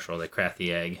nostalgic commercial. They crack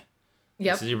the egg.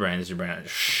 Yep. This is your brain.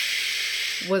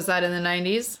 Shh. Was that in the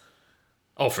 90s?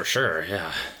 Oh, for sure,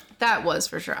 yeah. That was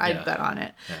for sure. I'd bet on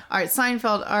it. Yeah. All right,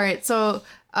 Seinfeld. All right, so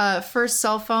first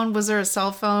cell phone. Was there a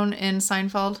cell phone in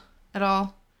Seinfeld at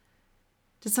all?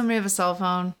 Did somebody have a cell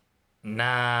phone?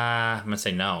 Nah, I'm going to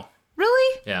say no.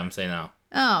 Really? Yeah, I'm going to say no.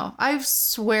 Oh, I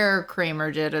swear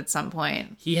Kramer did at some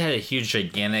point. He had a huge,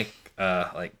 gigantic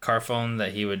car phone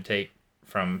that he would take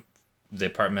from the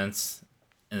apartments,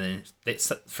 and then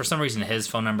for some reason his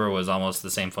phone number was almost the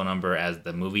same phone number as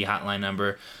the movie hotline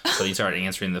number, so he started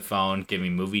answering the phone,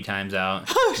 giving movie times out.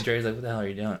 Jerry's like, what the hell are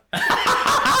you doing?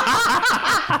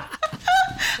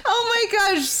 Oh my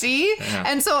gosh, see? Yeah.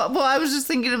 And so, I was just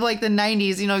thinking of like the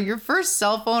 90s, your first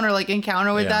cell phone or like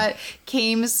encounter with that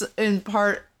came in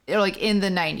part like in the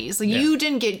 90s. Like you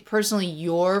didn't get personally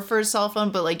your first cell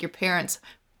phone, but like your parents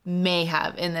may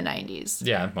have in the 90s.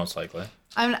 Yeah, most likely.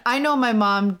 I know my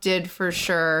mom did for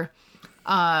sure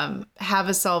have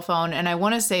a cell phone, and I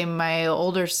want to say my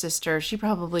older sister, she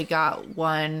probably got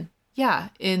one,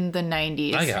 in the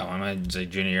 90s. I got one. I was a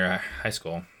junior year of high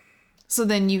school. So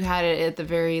then you had it at the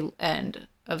very end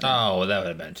of the... Oh, well, that would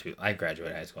have been 2. I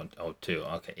graduated high school in 2002.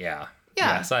 Okay, yeah.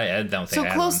 Yeah. So I don't think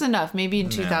so close enough, maybe in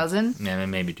 2000. Yeah,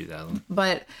 maybe 2000.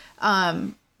 But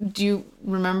do you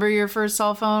remember your first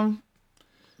cell phone?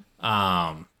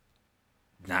 Not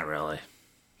really.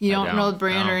 You don't know the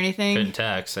brand or anything? Couldn't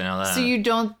text, I know that. So you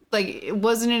don't,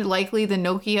 wasn't it likely the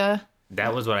Nokia?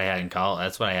 That was what I had in college.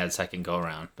 That's what I had second go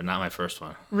around, but not my first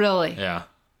one. Really? Yeah.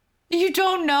 You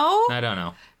don't know? I don't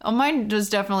know. Oh, mine was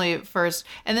definitely first.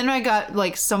 And then I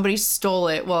got, somebody stole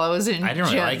it while I was in I didn't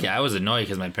really like it. I was annoyed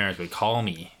because my parents would call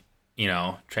me,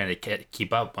 trying to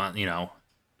keep up on, trying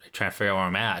to figure out where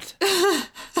I'm at.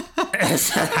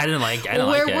 I didn't like it.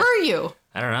 Where were you?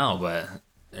 I don't know, but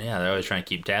yeah, they're always trying to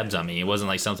keep tabs on me. It wasn't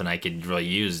like something I could really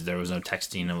use. There was no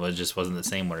texting. It just wasn't the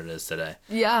same what it is today.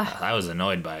 Yeah. I was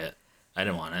annoyed by it. I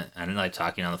didn't want it. I didn't like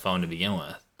talking on the phone to begin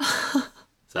with.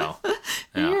 So,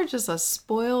 yeah. You're just a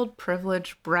spoiled,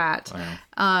 privileged brat.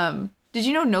 Yeah. Did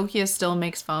you know Nokia still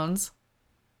makes phones?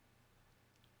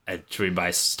 Should we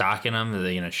buy stock in them? Are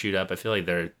they going to shoot up? I feel like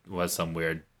there was some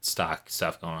weird stock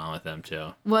stuff going on with them,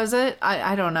 too. Was it?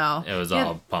 I don't know. It was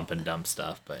all pump and dump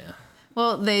stuff, but yeah.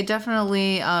 Well, they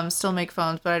definitely still make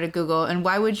phones, but I had to Google. And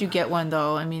why would you get one,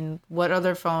 though? I mean, what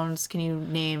other phones can you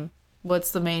name?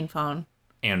 What's the main phone?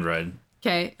 Android.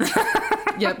 Okay.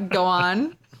 Yep, go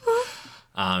on.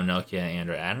 Nokia,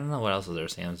 Android. I don't know what else is there.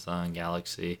 Samsung,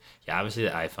 Galaxy. Yeah, obviously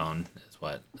the iPhone is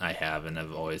what I have and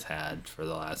have always had for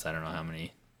the last, I don't know how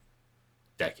many,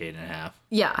 decade and a half.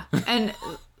 Yeah. And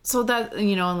so that,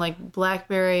 and like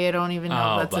BlackBerry, I don't even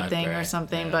know if that's a thing or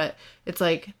something, but it's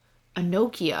like a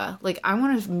Nokia. Like, I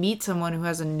want to meet someone who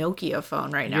has a Nokia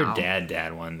phone right now. Your dad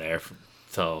had one there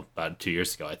till about 2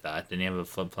 years ago, I thought. Didn't he have a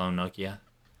flip phone Nokia?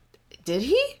 Did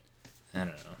he? I don't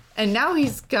know. And now he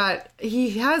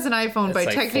has an iPhone it's by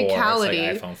like technicality.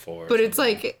 4. It's like iPhone 4. But it's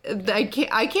like, I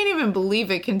can't even believe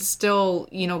it can still,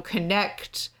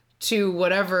 connect to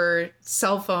whatever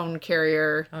cell phone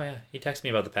carrier. Oh, yeah. He texted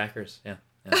me about the Packers. Yeah.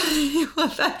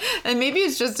 And maybe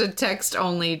it's just a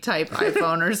text-only type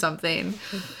iPhone or something.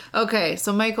 Okay,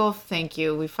 so Michael, thank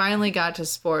you. We finally got to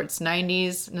sports.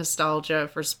 90s nostalgia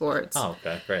for sports. Oh,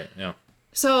 okay. Great. Yeah.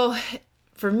 So...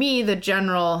 for me, the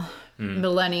general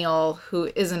millennial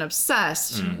who isn't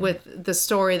obsessed with the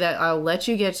story that I'll let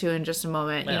you get to in just a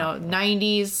moment. Yeah.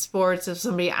 90s sports, if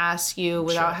somebody asks you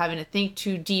without having to think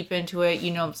too deep into it,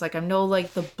 it's like, I know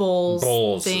like the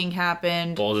Bulls thing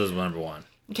happened. Bulls is number one.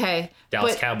 Okay.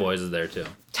 Dallas Cowboys is there too.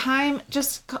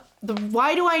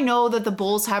 Why do I know that the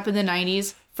Bulls happened in the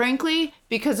 90s? Frankly,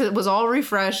 because it was all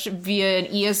refreshed via an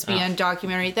ESPN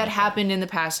documentary that happened in the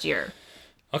past year.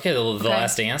 Okay, the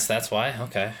Last Dance, that's why.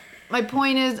 Okay. My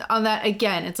point is on that,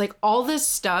 again, it's like all this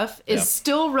stuff is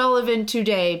still relevant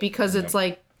today because it's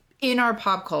like in our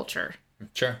pop culture.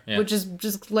 Sure, yeah. Which is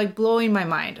just like blowing my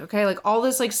mind, okay? Like all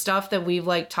this like stuff that we've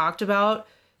like talked about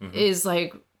is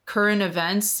like current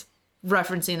events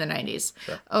referencing the 90s.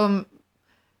 Sure.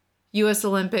 U.S.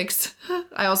 Olympics,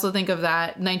 I also think of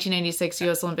that. 1996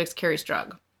 U.S. Olympics, Carrie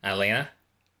Strug. Atlanta?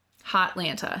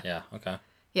 Hotlanta. Yeah, okay.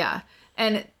 Yeah.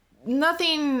 And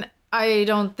nothing, I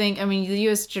don't think, the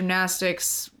U.S.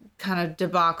 gymnastics kind of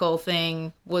debacle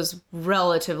thing was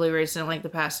relatively recent, like the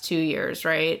past 2 years,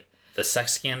 right? The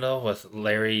sex scandal with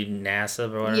Larry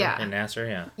Nassar or whatever? Yeah.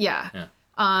 Nassar, yeah.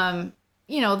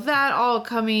 That all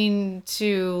coming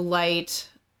to light,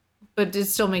 but it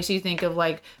still makes you think of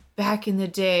like back in the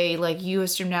day, like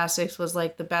U.S. gymnastics was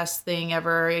like the best thing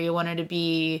ever. You wanted to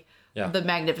be the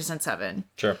Magnificent Seven.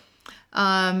 Sure.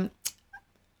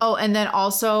 Oh, and then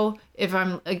also, if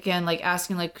I'm, again, like,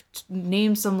 asking, like,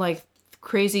 name some, like,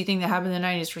 crazy thing that happened in the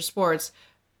 90s for sports,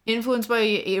 influenced by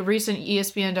a recent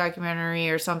ESPN documentary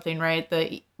or something, right?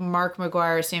 The Mark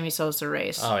McGuire, Sammy Sosa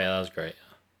race. Oh, yeah, that was great.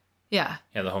 Yeah.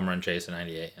 Yeah, the home run chase in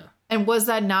 98, yeah. And was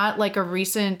that not, like, a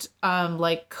recent,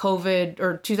 like, COVID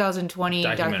or 2020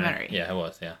 documentary? Yeah, it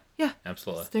was, yeah. Yeah.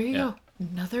 Absolutely. So there you go.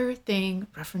 Another thing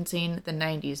referencing the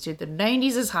 90s, dude. The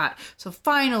 90s is hot. So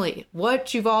finally,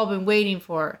 what you've all been waiting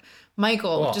for.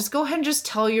 Michael, just go ahead and just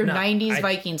tell your 90s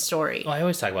Viking story. Well, I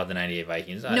always talk about the 98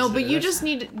 Vikings. No, but you just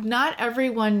not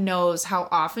everyone knows how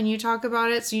often you talk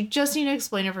about it, so you just need to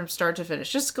explain it from start to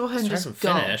finish. Just go ahead and just go.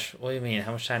 Finish? What do you mean?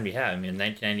 How much time do you have? In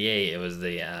 1998, it was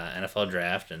the NFL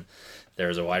draft, and there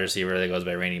was a wide receiver that goes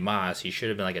by Randy Moss. He should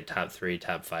have been like a top 3,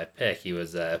 top 5 pick. He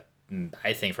was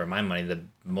I think, for my money, the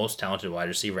most talented wide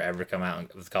receiver ever come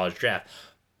out of the college draft.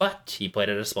 But he played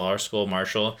at a smaller school,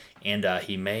 Marshall, and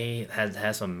he may have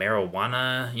some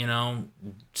marijuana,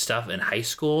 stuff in high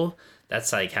school.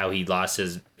 That's like how he lost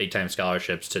his big-time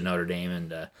scholarships to Notre Dame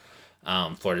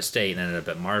and Florida State and ended up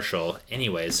at Marshall.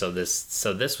 Anyway, so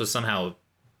this was somehow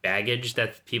baggage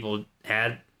that people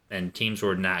had, and teams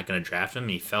were not going to draft him.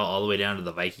 He fell all the way down to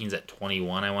the Vikings at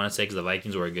 21, I want to say, because the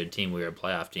Vikings were a good team. We were a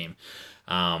playoff team.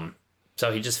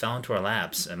 So he just fell into our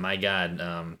laps, and my God,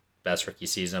 best rookie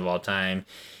season of all time.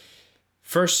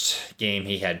 First game,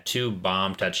 he had 2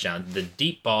 bomb touchdowns. The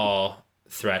deep ball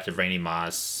threat of Randy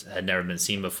Moss had never been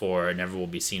seen before. It never will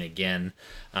be seen again.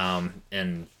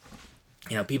 And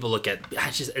people look at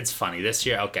it's funny this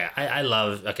year. Okay, I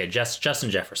love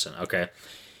Justin Jefferson. Okay,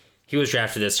 he was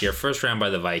drafted this year, first round by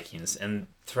the Vikings, and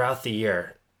throughout the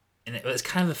year, and it was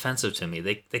kind of offensive to me.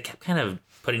 They kept kind of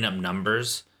putting up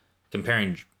numbers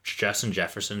comparing Justin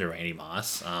Jefferson to Randy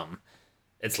Moss.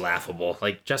 It's laughable.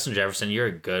 Like, Justin Jefferson, you're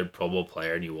a good Pro Bowl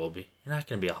player, and you will be. You're not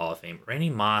going to be a Hall of Fame. Randy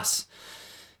Moss,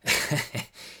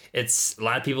 it's a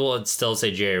lot of people would still say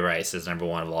Jerry Rice is number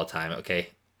 1 of all time. Okay,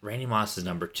 Randy Moss is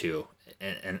number 2,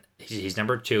 and he's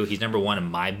number 2. He's number 1 in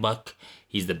my book.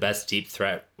 He's the best deep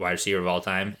threat wide receiver of all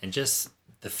time, and just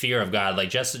the fear of God.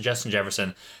 Like, Justin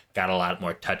Jefferson got a lot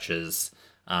more touches,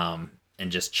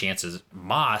 and just chances.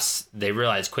 Moss, they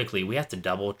realized quickly, we have to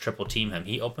double, triple team him.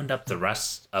 He opened up the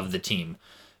rest of the team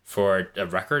for a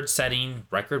record-setting,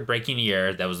 record-breaking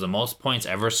year that was the most points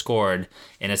ever scored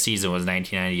in a season was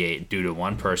 1998 due to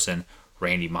one person,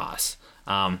 Randy Moss.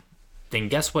 Then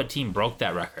guess what team broke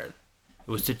that record? It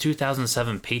was the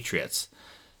 2007 Patriots.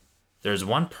 There's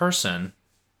one person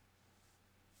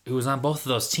who was on both of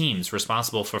those teams,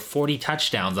 responsible for 40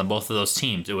 touchdowns on both of those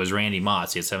teams. It was Randy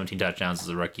Moss. He had 17 touchdowns as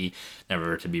a rookie,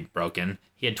 never to be broken.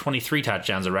 He had 23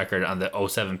 touchdowns, a record on the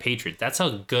 07 Patriots. That's how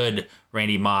good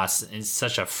Randy Moss is,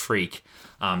 such a freak,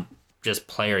 just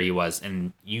player he was.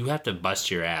 And you have to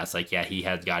bust your ass. Like, yeah, he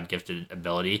had God-gifted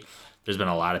ability. There's been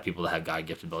a lot of people that have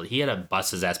God-gifted ability. He had to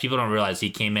bust his ass. People don't realize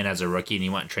he came in as a rookie and he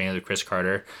went and trained with Chris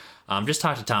Carter. Just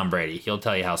talk to Tom Brady. He'll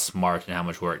tell you how smart and how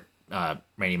much work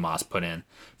Randy Moss put in.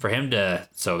 For him to,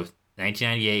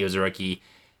 1998 he was a rookie.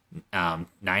 9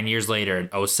 years later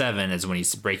in 07 is when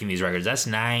he's breaking these records. That's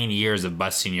 9 years of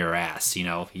busting your ass.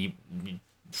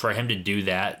 For him to do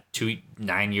that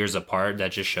 9 years apart,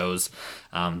 that just shows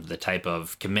the type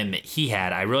of commitment he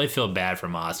had. I really feel bad for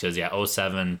Moss because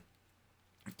 07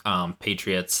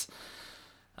 Patriots.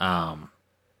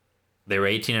 They were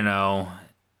 18-0.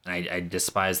 I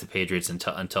despise the Patriots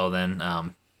until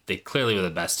then. They clearly were the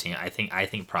best team. I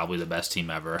think probably the best team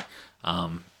ever.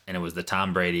 And it was the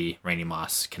Tom Brady Randy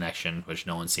Moss connection, which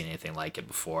no one's seen anything like it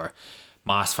before.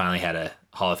 Moss finally had a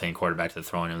Hall of Fame quarterback to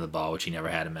throwing him the ball, which he never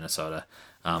had in Minnesota.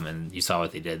 And you saw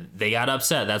what they did. They got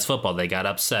upset. That's football. They got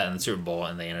upset in the Super Bowl,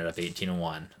 and they ended up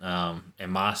 18-1.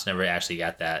 And Moss never actually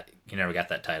got that. He never got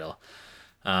that title.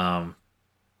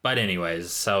 But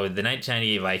anyways, so the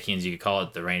 1998 Vikings, you could call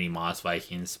it the Randy Moss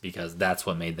Vikings because that's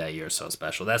what made that year so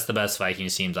special. That's the best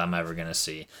Vikings teams I'm ever going to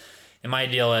see. And my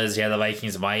deal is, yeah, the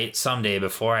Vikings might someday,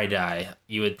 before I die,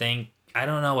 you would think, I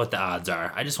don't know what the odds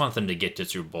are. I just want them to get to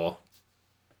Super Bowl.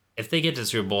 If they get to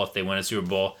Super Bowl, if they win a Super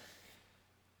Bowl,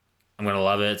 I'm going to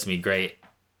love it. It's going to be great.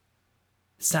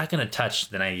 It's not going to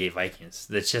touch the 98 Vikings.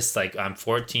 It's just like, I'm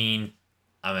 14.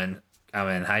 I'm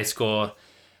in high school.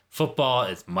 Football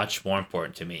is much more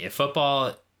important to me. If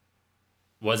football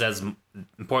was as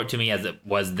important to me as it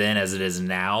was then as it is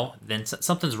now, then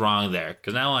something's wrong there.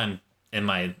 Because now I'm in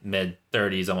my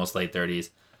mid-30s, almost late 30s.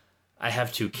 I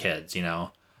have 2 kids,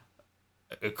 a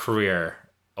career,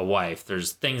 a wife.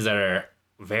 There's things that are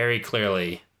very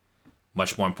clearly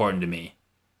much more important to me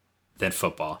than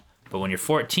football. But when you're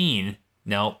 14,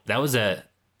 no, it was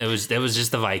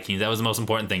just the Vikings. That was the most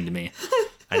important thing to me.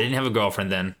 I didn't have a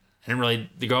girlfriend then.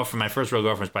 My first real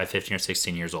girlfriend was probably 15 or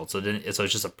 16 years old. So it's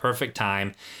just a perfect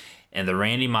time. And the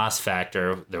Randy Moss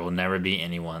factor, there will never be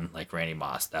anyone like Randy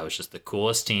Moss. That was just the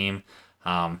coolest team.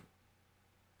 And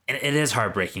it is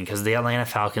heartbreaking because the Atlanta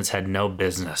Falcons had no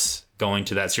business going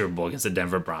to that Super Bowl against the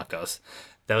Denver Broncos.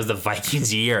 That was the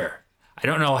Vikings' year. I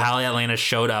don't know how Atlanta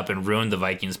showed up and ruined the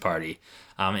Vikings party.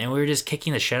 And we were just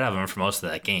kicking the shit out of them for most of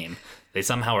that game. They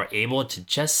somehow were able to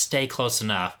just stay close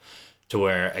enough to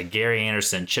where a Gary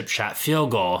Anderson chip shot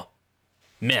field goal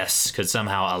miss could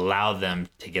somehow allow them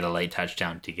to get a late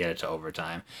touchdown to get it to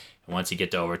overtime. And once you get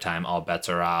to overtime, all bets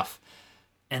are off.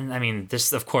 And I mean,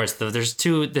 this, of course,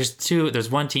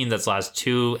 there's one team that's lost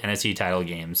 2 NFC title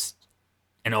games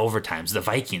in overtimes, the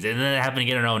Vikings. And then it happened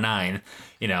again in 2009,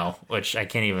 which I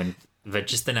can't even, but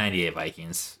just the 98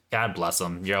 Vikings. God bless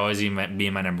them. You're always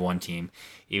being my number one team.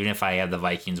 Even if I have the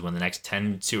Vikings win the next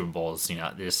 10 Super Bowls,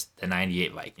 just the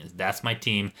 98 Vikings. That's my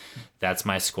team. That's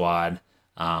my squad.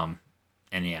 And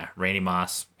yeah, Randy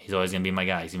Moss, he's always going to be my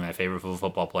guy. He's my favorite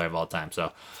football player of all time.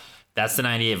 So that's the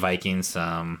 98 Vikings.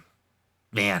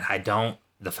 Man,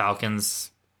 the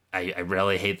Falcons, I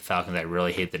really hate the Falcons. I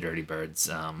really hate the Dirty Birds.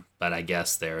 But I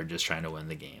guess they're just trying to win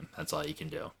the game. That's all you can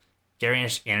do. Gary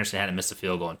Anderson hadn't missed a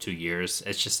field goal in 2 years.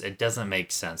 It's just, it doesn't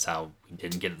make sense how we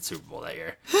didn't get to the Super Bowl that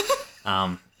year.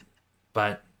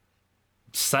 But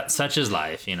such is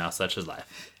life, such is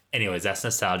life. Anyways, that's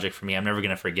nostalgic for me. I'm never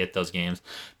going to forget those games.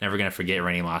 Never going to forget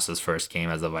Randy Moss's first game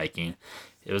as a Viking.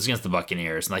 It was against the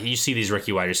Buccaneers. And you see these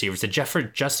rookie wide receivers. Did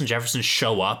Justin Jefferson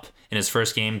show up in his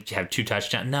first game to have 2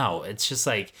 touchdowns? No, it's just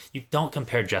like, you don't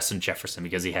compare Justin Jefferson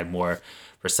because he had more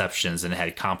receptions and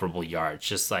had comparable yards.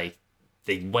 Just like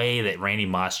the way that Randy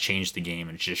Moss changed the game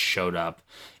and just showed up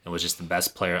and was just the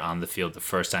best player on the field the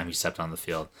first time he stepped on the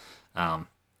field.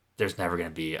 There's never going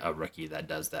to be a rookie that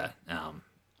does that. And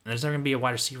there's never going to be a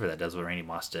wide receiver that does what Randy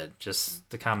Moss did. Just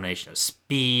the combination of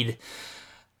speed,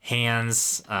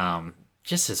 hands,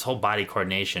 just his whole body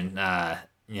coordination.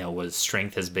 Was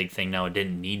strength his big thing? No, it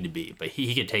didn't need to be, but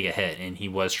he could take a hit and he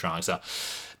was strong. So,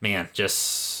 man,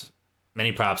 just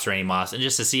many props to Randy Moss, and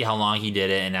just to see how long he did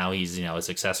it, and now he's a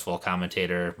successful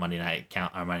commentator, Monday Night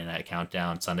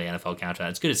Countdown, Sunday NFL Countdown.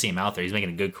 It's good to see him out there. He's making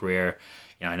a good career.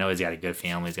 I know he's got a good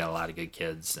family. He's got a lot of good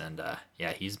kids, and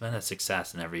he's been a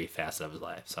success in every facet of his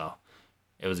life. So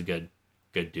it was a good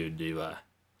dude to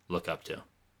look up to.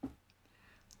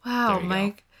 Wow,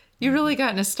 Mike, you really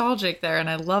got nostalgic there, and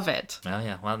I love it. Well,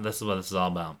 yeah. Well, this is what this is all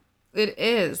about. It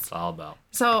is. It's all about.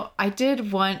 So I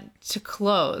did want to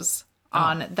close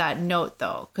on that note,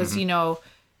 though, because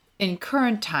in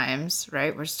current times,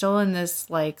 right, we're still in this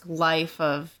life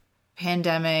of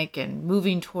pandemic and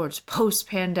moving towards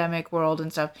post-pandemic world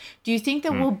and stuff. Do you think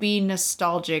that we'll be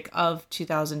nostalgic of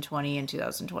 2020 and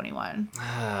 2021?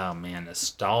 Oh man,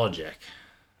 nostalgic.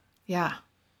 Yeah.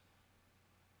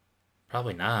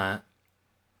 Probably not.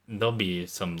 There'll be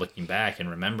some looking back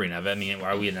and remembering of it. I mean,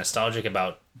 are we nostalgic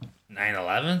about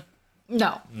 9/11?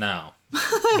 No.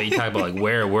 But you talk about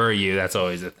where were you? That's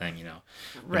always a thing, when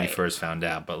right. you first found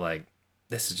out. But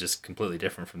this is just completely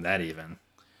different from that even.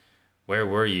 Where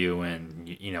were you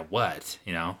when, what,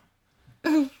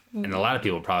 And a lot of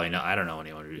people probably know. I don't know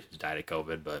anyone who's died of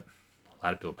COVID, but a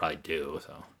lot of people probably do.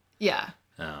 So yeah.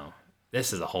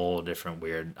 This is a whole different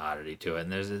weird oddity to it.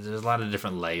 And there's a lot of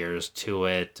different layers to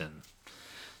it. And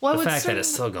Well, the fact that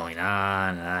it's still going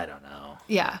on, I don't know.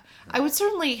 Yeah. I would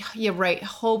certainly, you're right,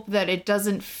 hope that it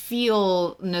doesn't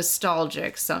feel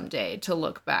nostalgic someday to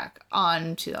look back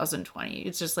on 2020.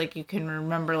 It's just like you can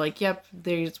remember, like, yep,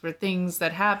 these were things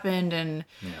that happened and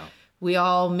we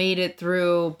all made it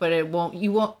through, but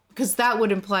you won't, because that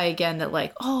would imply again that,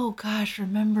 like, oh gosh,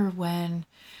 remember when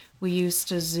we used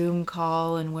to Zoom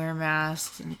call and wear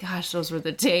masks, and gosh, those were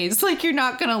the days. Like, you're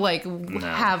not gonna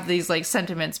have these like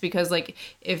sentiments, because like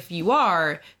if you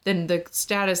are, then the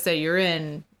status that you're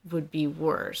in would be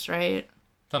worse, right?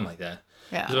 Something like that.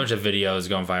 Yeah. There's a bunch of videos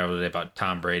going viral today about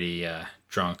Tom Brady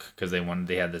drunk because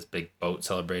they had this big boat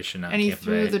celebration on and he Tampa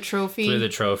threw Bay. the trophy. Threw the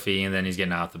trophy, and then he's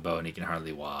getting off the boat and he can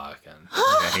hardly walk,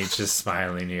 and he's just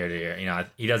smiling ear to ear. You know,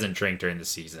 he doesn't drink during the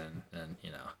season, and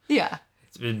you know. Yeah.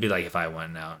 It'd be like if I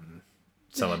went out and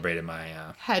celebrated my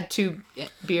had 2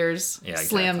 beers, yeah,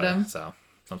 slammed exactly. him. So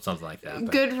something like that.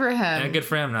 But, good for him. Yeah, good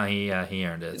for him. No, he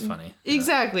earned it. It's funny.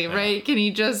 Exactly, right? Can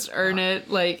he just earn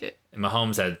it? Like, and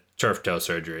Mahomes had turf toe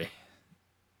surgery.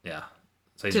 Yeah.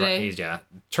 So he's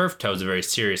turf toe is a very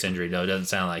serious injury, though. It doesn't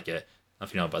sound like it. I don't know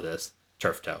if you know about this.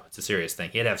 Turf toe. It's a serious thing.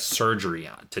 He had to have surgery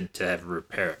on to have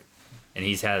repair it. And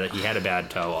he had a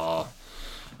bad toe all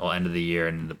end of the year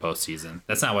and in the postseason.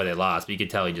 That's not why they lost, but you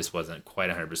could tell he just wasn't quite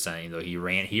 100%. Even though he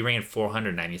ran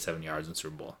 497 yards in the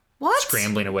Super Bowl. what?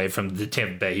 Scrambling away from the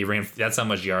Tampa Bay. That's how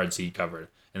much yards he covered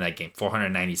in that game.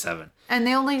 497. And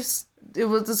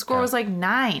the score was like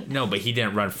 9. No, but he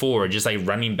didn't run forward, just like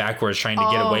running backwards, trying to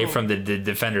get away from the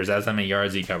defenders. That's how many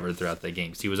yards he covered throughout the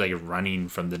game. So he was like running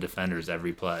from the defenders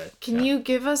every play. Can you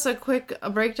give us a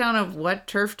breakdown of what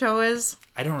turf toe is?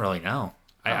 I don't really know.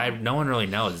 No one really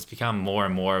knows. It's become more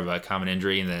and more of a common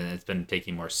injury, and then it's been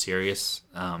taking more serious.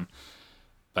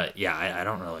 But yeah, I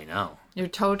don't really know. Your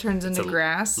toe turns into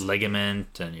grass?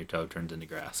 Ligament, and your toe turns into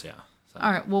grass, yeah. So. All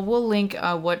right, well, we'll link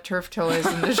what turf toe is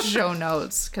in the show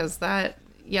notes, because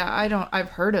I've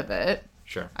heard of it.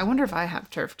 Sure. I wonder if I have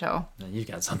turf toe. You've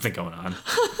got something going on.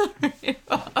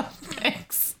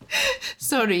 Thanks.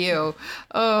 So do you.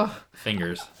 Oh.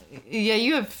 Fingers. Yeah,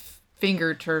 you have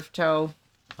finger turf toe.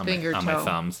 On my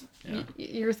thumbs. Yeah.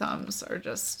 Your thumbs are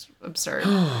just absurd.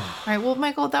 All right, well,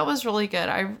 Michael, that was really good.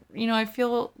 I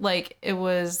feel like it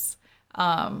was.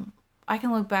 I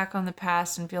can look back on the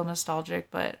past and feel nostalgic,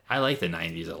 but I like the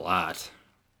 90s a lot.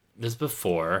 This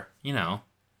before,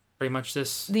 pretty much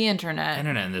the internet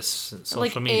and this social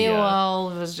like media.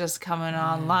 AOL was just coming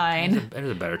online. It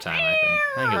was a better time, I think.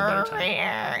 I think it was a better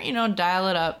time. Dial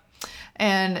it up,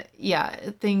 and yeah,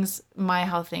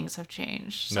 how things have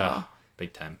changed. So. No.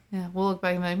 Big time. Yeah, we'll look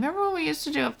back and be like, remember when we used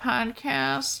to do a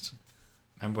podcast?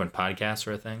 Remember when podcasts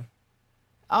were a thing?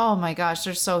 Oh my gosh,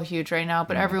 they're so huge right now,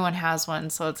 but everyone has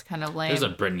one, so it's kind of lame. There's a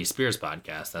Britney Spears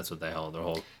podcast. That's what they hold. Their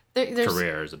whole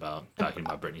career is about talking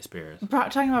about Britney Spears.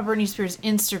 Talking about Britney Spears'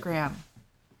 Instagram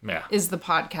is the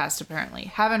podcast, apparently.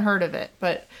 Haven't heard of it,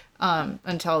 but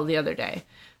until the other day.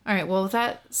 All right, well, with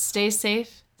that, stay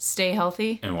safe, stay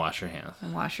healthy. And wash your hands.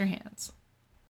 And wash your hands.